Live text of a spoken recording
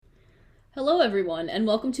Hello, everyone, and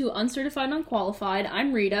welcome to Uncertified Unqualified.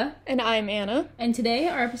 I'm Rita. And I'm Anna. And today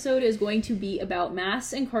our episode is going to be about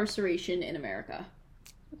mass incarceration in America.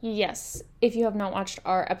 Yes, if you have not watched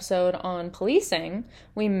our episode on policing,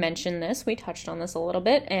 we mentioned this, we touched on this a little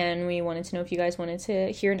bit, and we wanted to know if you guys wanted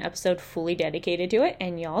to hear an episode fully dedicated to it,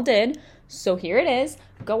 and y'all did. So here it is.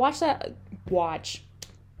 Go watch that. Watch.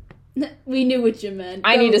 We knew what you meant.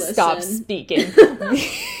 I need to stop speaking.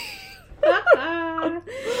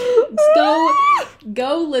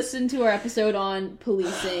 Go listen to our episode on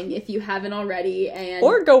policing if you haven't already, and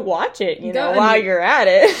or go watch it, while you're at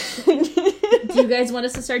it. Do you guys want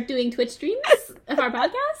us to start doing Twitch streams of our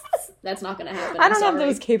podcasts? That's not gonna happen. I don't have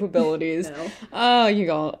those capabilities. No. Oh, you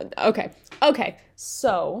go. Okay.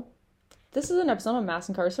 So, this is an episode on mass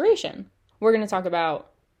incarceration. We're going to talk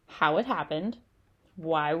about how it happened,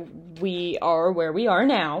 why we are where we are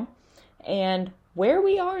now, and where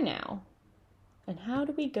we are now, and how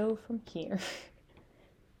do we go from here?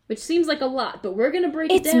 Which seems like a lot, but we're going to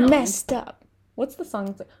break it down. It's messed up. What's the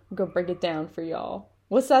song? I'm going to break it down for y'all.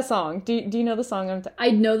 What's that song? Do you know the song?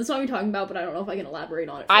 I know the song you're talking about, but I don't know if I can elaborate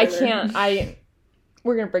on it further. I can't.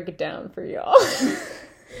 We're going to break it down for y'all.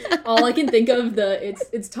 All I can think of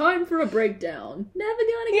it's time for a breakdown. Never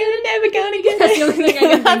gonna get it. Never gonna get it. That's the only thing I can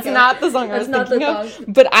think That's of. not the song I was thinking of,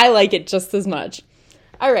 but I like it just as much.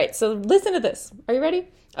 All right, so listen to this. Are you ready?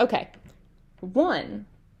 Okay. 1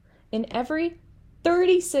 in every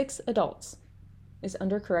 36 adults is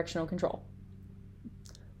under correctional control.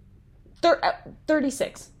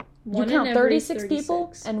 36. You count 36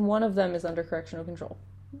 people, and one of them is under correctional control.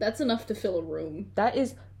 That's enough to fill a room. That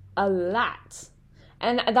is a lot.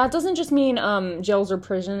 And that doesn't just mean jails or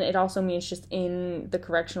prison. It also means just in the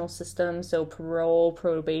correctional system, so parole,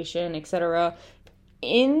 probation, etc.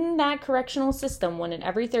 In that correctional system, 1 in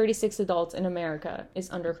every 36 adults in America is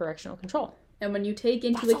under correctional control. And when you take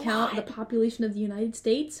into account the population of the United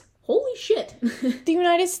States, holy shit. The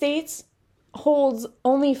United States holds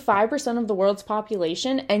only 5% of the world's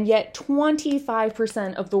population, and yet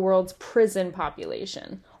 25% of the world's prison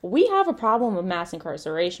population. We have a problem of mass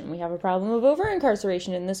incarceration. We have a problem of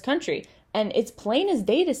over-incarceration in this country. And it's plain as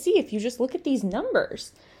day to see if you just look at these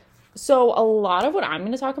numbers. So a lot of what I'm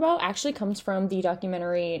going to talk about actually comes from the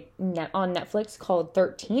documentary on Netflix called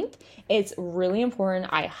 13th. It's really important.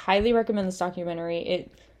 I highly recommend this documentary.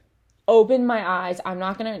 It opened my eyes. I'm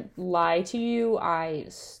not going to lie to you. I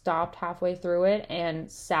stopped halfway through it and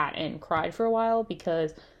sat and cried for a while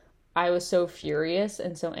because I was so furious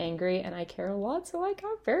and so angry, and I care a lot, so I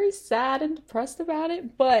got very sad and depressed about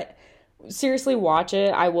it. But seriously, watch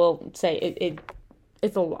it. I will say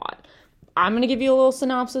it's a lot. I'm going to give you a little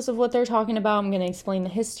synopsis of what they're talking about. I'm going to explain the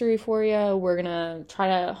history for you. We're going to try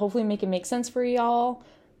to hopefully make it make sense for y'all.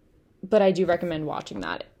 But I do recommend watching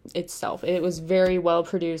that itself. It was very well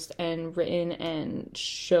produced and written and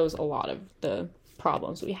shows a lot of the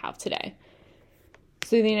problems we have today.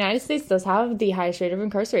 So the United States does have the highest rate of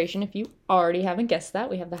incarceration. If you already haven't guessed that,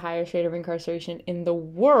 we have the highest rate of incarceration in the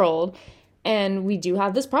world. And we do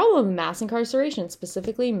have this problem of mass incarceration,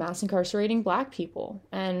 specifically mass incarcerating Black people.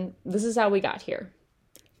 And this is how we got here.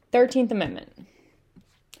 13th Amendment.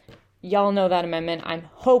 Y'all know that amendment. I'm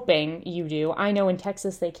hoping you do. I know in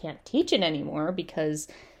Texas they can't teach it anymore because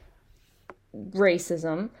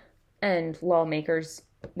racism and lawmakers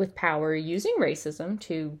with power using racism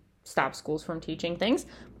to stop schools from teaching things.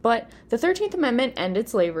 But the 13th Amendment ended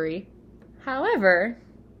slavery. However,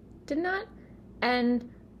 did not end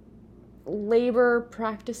labor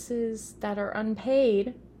practices that are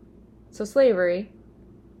unpaid, so slavery,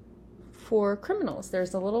 for criminals.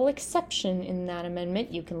 There's a little exception in that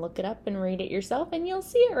amendment. You can look it up and read it yourself, and you'll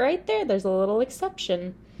see it right there. There's a little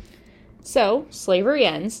exception. So, slavery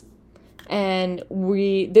ends, and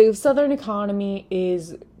the Southern economy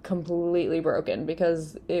is completely broken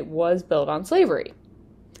because it was built on slavery.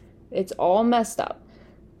 It's all messed up.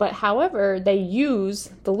 But however, they use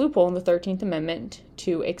the loophole in the 13th Amendment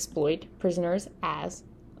to exploit prisoners as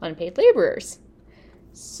unpaid laborers.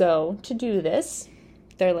 So to do this,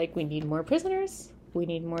 they're like, we need more prisoners, we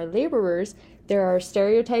need more laborers. There are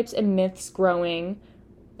stereotypes and myths growing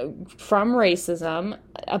from racism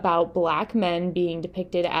about Black men being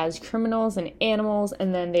depicted as criminals and animals,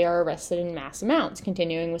 and then they are arrested in mass amounts,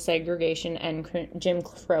 continuing with segregation and Jim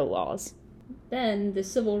Crow laws. Then the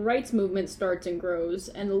civil rights movement starts and grows,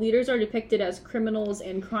 and the leaders are depicted as criminals,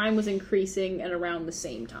 and crime was increasing at around the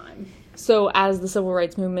same time. So as the civil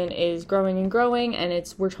rights movement is growing and growing,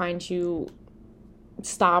 and we're trying to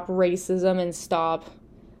stop racism and stop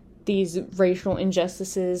these racial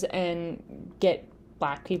injustices and get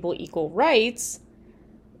Black people equal rights,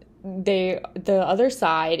 the other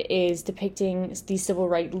side is depicting these civil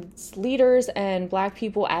rights leaders and black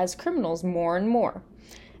people as criminals more and more.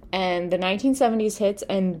 And the 1970s hits,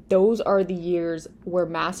 and those are the years where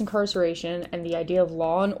mass incarceration and the idea of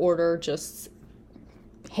law and order just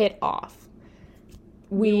hit off.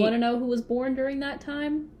 You want to know who was born during that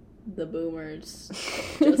time? The boomers.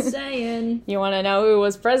 Just saying. You want to know who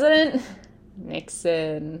was president?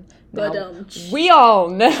 Nixon. Now, we all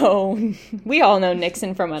know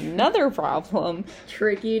Nixon from another problem.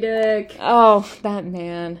 Tricky Dick. Oh, that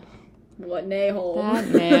man. What an a-hole. That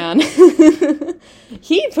man.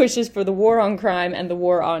 He pushes for the war on crime and the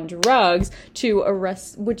war on drugs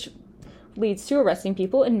which leads to arresting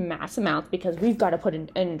people in mass amounts because we've got to put an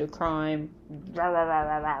end to crime.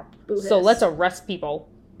 So let's arrest people.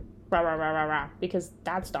 Because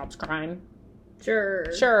that stops crime.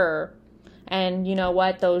 Sure. And you know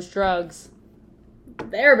what? Those drugs.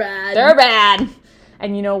 They're bad.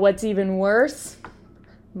 And you know what's even worse?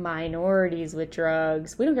 Minorities with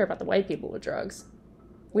drugs. We don't care about the white people with drugs.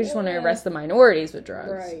 We just want to arrest the minorities with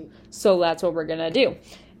drugs. Right. So that's what we're going to do.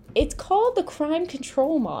 It's called the crime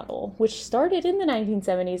control model, which started in the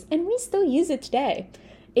 1970s, and we still use it today.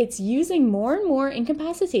 It's using more and more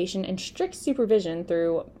incapacitation and strict supervision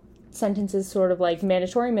through sentences, sort of like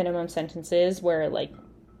mandatory minimum sentences, where like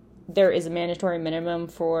there is a mandatory minimum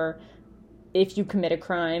for if you commit a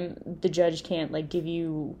crime, the judge can't like give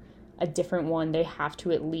you a different one. They have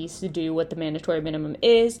to at least do what the mandatory minimum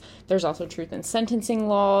is. There's also truth in sentencing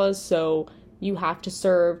laws, so you have to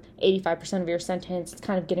serve 85% of your sentence. It's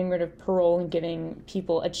kind of getting rid of parole and giving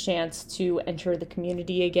people a chance to enter the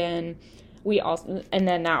community again. And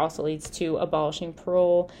then that also leads to abolishing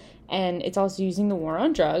parole. And it's also using the war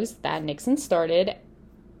on drugs that Nixon started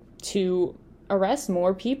to arrest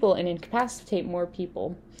more people and incapacitate more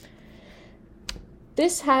people.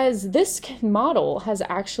 This model has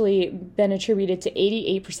actually been attributed to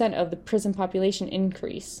 88% of the prison population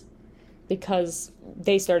increase because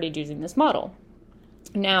they started using this model.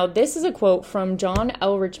 Now, this is a quote from John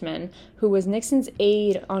L. Richmond, who was Nixon's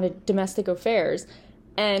aide on domestic affairs,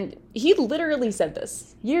 and he literally said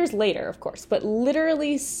this, years later, of course, but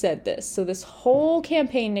literally said this. So this whole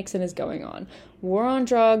campaign Nixon is going on. War on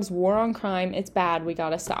drugs, war on crime, it's bad, we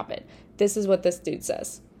gotta stop it. This is what this dude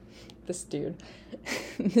says. This dude.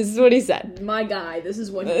 This is what he said. My guy, this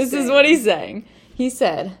is what he's saying. He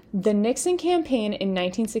said, the Nixon campaign in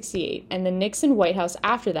 1968 and the Nixon White House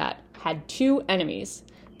after that had two enemies,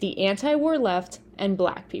 the anti-war left and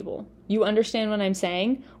black people. You understand what I'm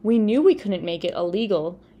saying? We knew we couldn't make it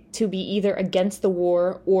illegal to be either against the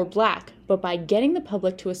war or black, but by getting the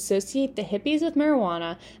public to associate the hippies with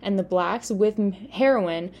marijuana and the blacks with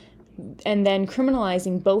heroin, and then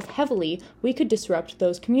criminalizing both heavily, we could disrupt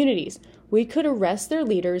those communities. We could arrest their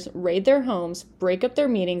leaders, raid their homes, break up their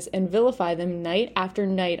meetings, and vilify them night after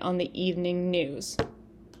night on the evening news.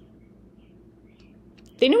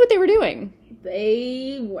 They knew what they were doing.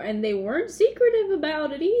 They weren't secretive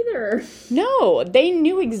about it either. No, they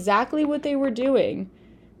knew exactly what they were doing.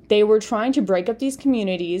 They were trying to break up these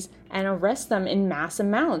communities and arrest them in mass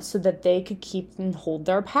amounts so that they could keep and hold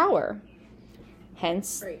their power.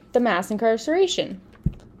 Hence, the mass incarceration.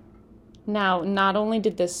 Now, not only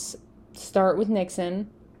did this start with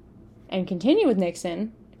Nixon and continue with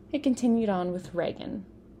Nixon, it continued on with Reagan.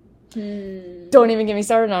 Don't even get me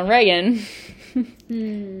started on Reagan.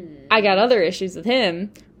 I got other issues with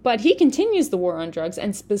him, but he continues the war on drugs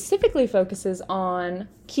and specifically focuses on,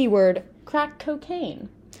 keyword, crack cocaine,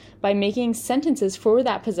 by making sentences for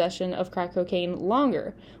that possession of crack cocaine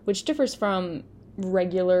longer, which differs from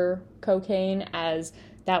regular cocaine, as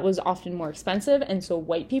that was often more expensive, and so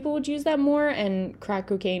white people would use that more, and crack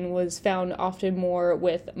cocaine was found often more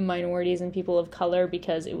with minorities and people of color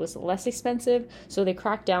because it was less expensive, so they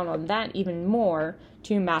cracked down on that even more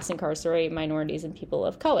to mass incarcerate minorities and people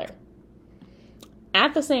of color.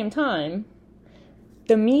 At the same time,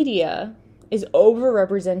 the media is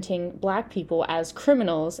overrepresenting black people as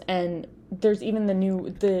criminals, and there's even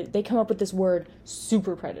they come up with this word,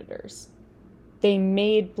 super predators. They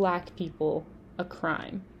made black people a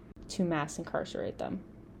crime to mass incarcerate them.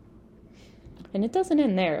 And it doesn't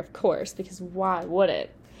end there, of course, because why would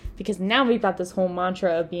it? Because now we've got this whole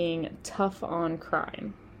mantra of being tough on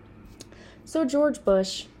crime. So George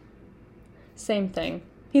Bush, same thing.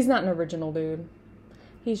 He's not an original dude.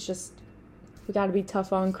 He's just, we gotta be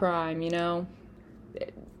tough on crime, you know?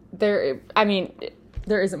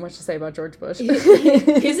 There isn't much to say about George Bush.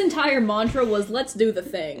 His entire mantra was, let's do the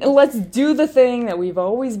thing. Let's do the thing that we've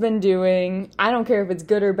always been doing. I don't care if it's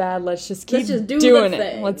good or bad, let's just keep doing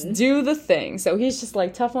it. Let's do the thing. So he's just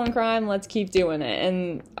like, tough on crime, let's keep doing it.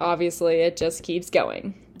 And obviously it just keeps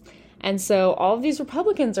going. And so all of these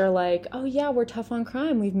Republicans are like, oh yeah, we're tough on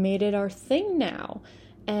crime. We've made it our thing now.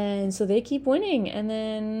 And so they keep winning. And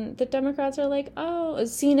then the Democrats are like, oh,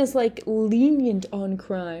 it's seen as like lenient on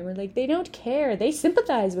crime, or like they don't care. They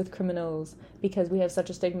sympathize with criminals because we have such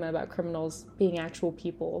a stigma about criminals being actual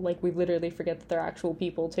people. Like we literally forget that they're actual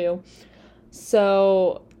people too.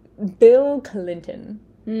 So Bill Clinton.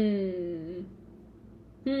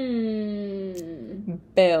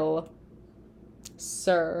 Bill.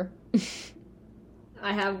 Sir.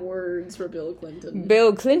 I have words for Bill Clinton.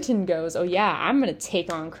 Bill Clinton goes, oh yeah, I'm gonna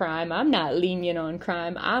take on crime. I'm not lenient on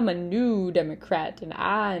crime. I'm a new Democrat and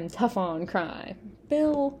I'm tough on crime.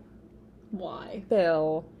 Bill. Why?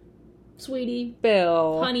 Bill. Sweetie.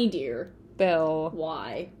 Bill. Honey dear. Bill.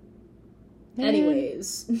 Why? Man.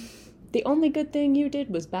 Anyways. The only good thing you did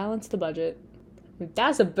was balance the budget.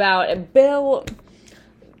 That's about it. Bill,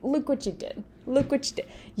 look what you did. Look what you did.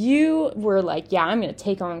 You were like, yeah, I'm going to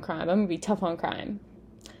take on crime. I'm going to be tough on crime.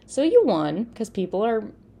 So you won because people are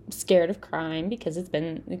scared of crime because it's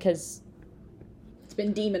been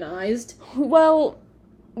demonized. Well,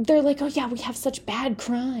 they're like, oh yeah, we have such bad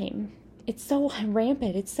crime. It's so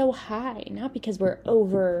rampant. It's so high. Not because we're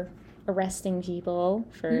over arresting people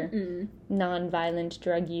for non-violent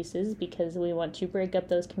drug uses because we want to break up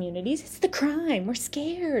those communities. It's the crime. We're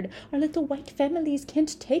scared. Our little white families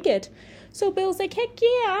can't take it. So Bill's like, heck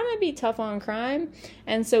yeah, I'm gonna be tough on crime.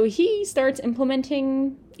 And so he starts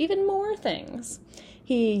implementing even more things.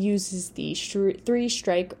 He uses the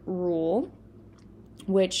 3-strike rule,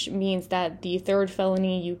 which means that the third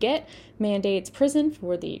felony you get mandates prison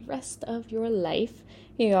for the rest of your life.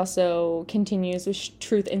 He also continues with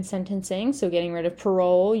truth in sentencing, so getting rid of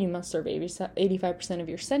parole, you must serve 85% of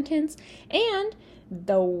your sentence. And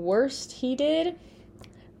the worst he did,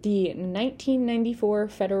 the 1994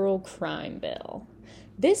 Federal Crime Bill.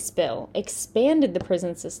 This bill expanded the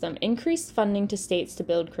prison system, increased funding to states to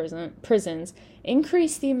build prisons,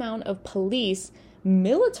 increased the amount of police,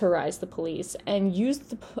 militarized the police, and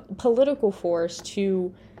used the political force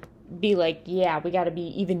to be like, yeah, we got to be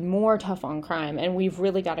even more tough on crime, and we've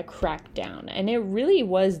really got to crack down. And it really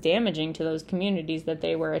was damaging to those communities that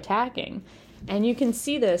they were attacking. And you can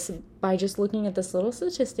see this by just looking at this little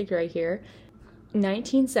statistic right here.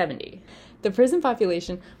 1970. The prison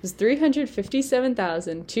population was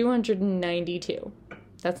 357,292.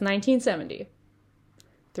 That's 1970.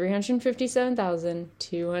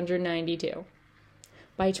 357,292.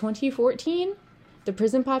 By 2014, the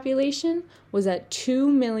prison population was at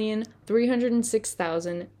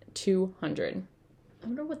 2,306,200. I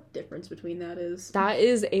wonder what the difference between that is. That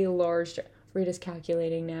is a large... Rita's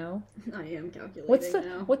calculating now. I am calculating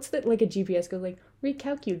now. What's the, like a GPS goes like,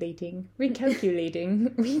 recalculating,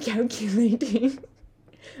 recalculating, recalculating,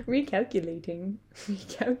 recalculating,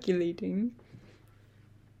 recalculating.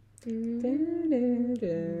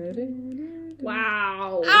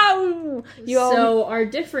 Wow. Ow! So our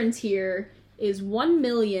difference here is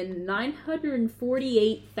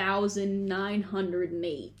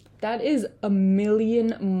 1,948,908. That is 1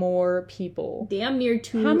 million more people. Damn near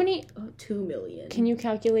 2. How many? 2 million. Can you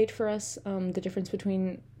calculate for us the difference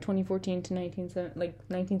between 2014 to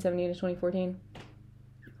 1970 to 2014?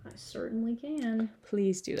 I certainly can.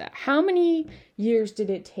 Please do that. How many years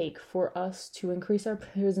did it take for us to increase our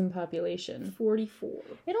prison population? 44.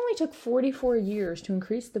 It only took 44 years to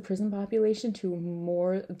increase the prison population to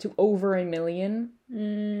over 1 million.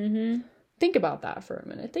 Mm-hmm. Think about that for a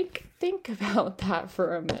minute. Think about that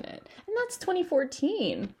for a minute. And that's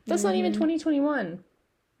 2014. That's not even 2021.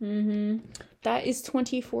 Mm-hmm. That is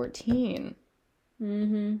 2014.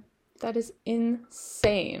 Mm-hmm. That is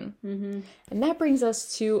insane. Mm-hmm. And that brings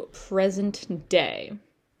us to present day.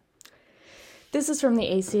 This is from the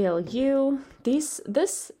ACLU.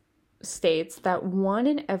 This states that 1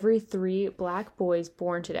 in every 3 black boys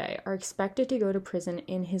born today are expected to go to prison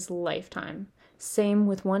in his lifetime. Same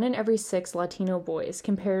with 1 in every 6 Latino boys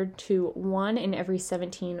compared to 1 in every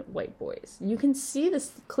 17 white boys. You can see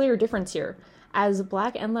this clear difference here, as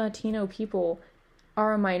black and Latino people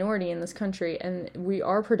are a minority in this country and we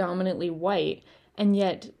are predominantly white, and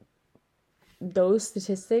yet those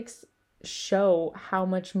statistics show how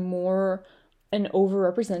much more and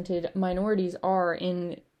overrepresented minorities are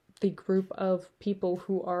in the group of people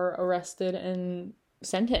who are arrested and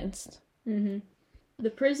sentenced. Mm-hmm. The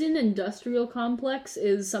prison industrial complex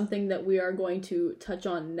is something that we are going to touch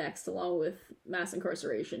on next, along with mass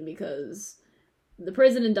incarceration, because the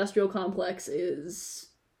prison industrial complex is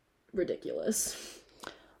ridiculous.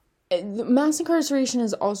 Mass incarceration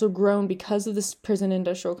has also grown because of this prison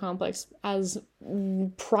industrial complex, as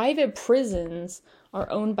private prisons are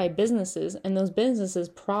owned by businesses, and those businesses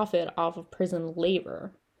profit off of prison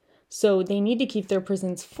labor. So they need to keep their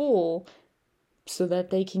prisons full so that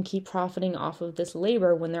they can keep profiting off of this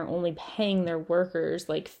labor when they're only paying their workers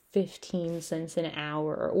like 15 cents an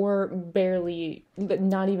hour, or barely,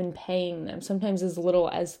 not even paying them, sometimes as little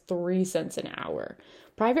as 3 cents an hour.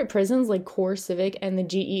 Private prisons like CoreCivic and the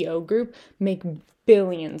GEO Group make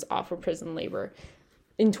billions off of prison labor.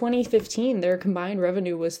 In 2015, their combined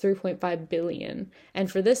revenue was $3.5 billion, and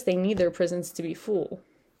for this, they need their prisons to be full,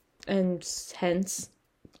 and hence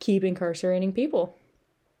keep incarcerating people.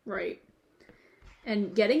 Right.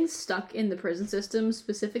 And getting stuck in the prison system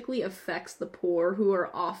specifically affects the poor, who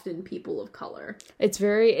are often people of color. It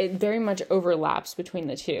very much overlaps between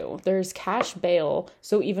the two. There's cash bail,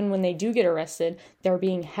 so even when they do get arrested, they're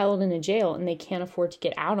being held in a jail and they can't afford to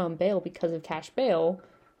get out on bail because of cash bail.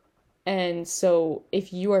 And so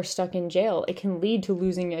if you are stuck in jail, it can lead to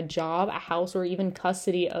losing a job, a house, or even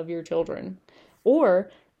custody of your children. Or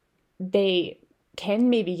they can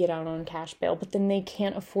maybe get out on cash bail, but then they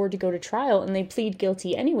can't afford to go to trial and they plead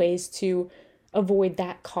guilty anyways to avoid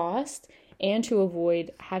that cost and to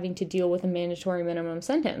avoid having to deal with a mandatory minimum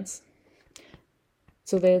sentence.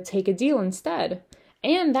 So they'll take a deal instead.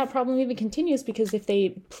 And that problem even continues because if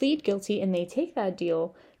they plead guilty and they take that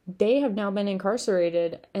deal, they have now been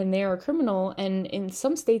incarcerated and they are a criminal, and in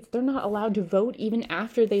some states they're not allowed to vote even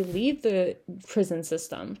after they leave the prison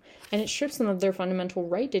system, and it strips them of their fundamental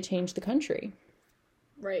right to change the country.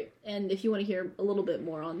 Right. And if you want to hear a little bit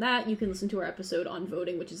more on that, you can listen to our episode on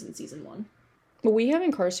voting, which is in season 1. But we have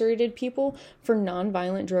incarcerated people for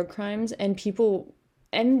nonviolent drug crimes, and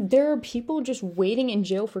there are people just waiting in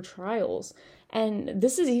jail for trials. And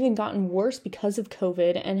this has even gotten worse because of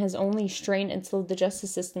COVID and has only strained into the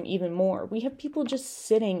justice system even more. We have people just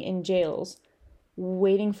sitting in jails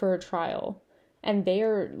waiting for a trial, and they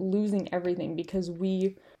are losing everything because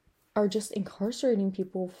we are just incarcerating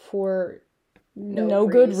people for no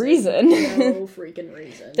good reason. No freaking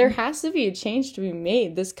reason. There has to be a change to be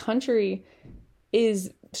made. This country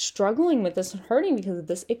is struggling with this and hurting because of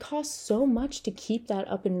this. It costs so much to keep that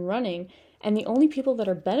up and running. And the only people that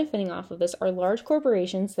are benefiting off of this are large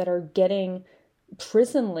corporations that are getting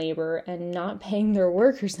prison labor and not paying their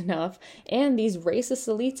workers enough, and these racist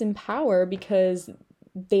elites in power because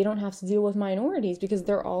they don't have to deal with minorities because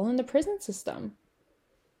they're all in the prison system.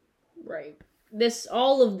 Right.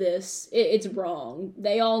 All of this, it's wrong.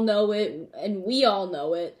 They all know it, and we all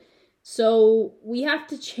know it. So we have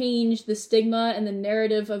to change the stigma and the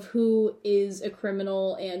narrative of who is a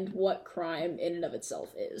criminal and what crime in and of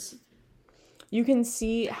itself is. You can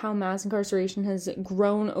see how mass incarceration has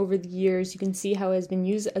grown over the years. You can see how it has been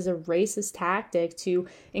used as a racist tactic to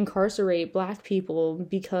incarcerate Black people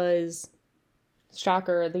because,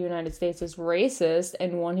 shocker, the United States is racist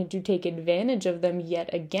and wanted to take advantage of them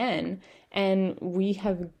yet again. And we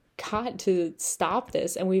have got to stop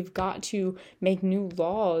this, and we've got to make new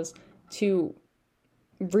laws to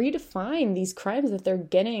redefine these crimes that they're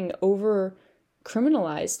getting over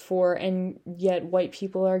criminalized for, and yet white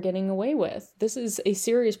people are getting away with. This is a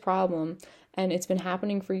serious problem, and it's been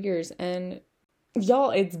happening for years, and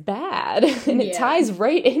y'all, it's bad. And it ties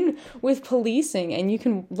right in with policing, and you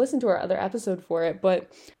can listen to our other episode for it, but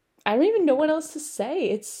I don't even know what else to say.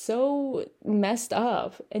 It's so messed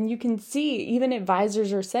up. And you can see even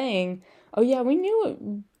advisors are saying, oh yeah, we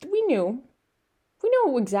knew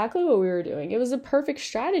exactly what we were doing. It was a perfect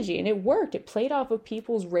strategy and it worked. It played off of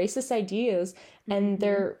people's racist ideas and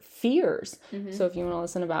their fears. Mm-hmm. So if you want to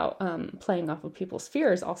listen about playing off of people's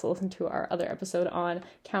fears, also listen to our other episode on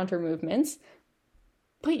counter movements.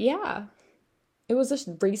 But yeah, it was a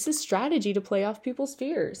racist strategy to play off people's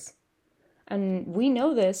fears. And we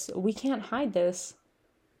know this. We can't hide this.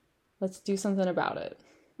 Let's do something about it.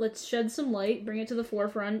 Let's shed some light, bring it to the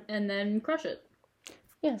forefront, and then crush it.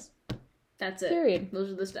 Yes. That's it. Period.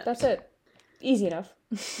 Those are the steps. That's it. Easy enough.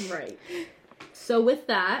 Right. So with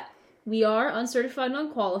that, we are Uncertified and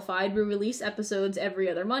Unqualified. We release episodes every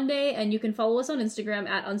other Monday, and you can follow us on Instagram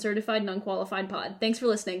at Uncertified and Unqualified Pod. Thanks for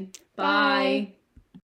listening. Bye.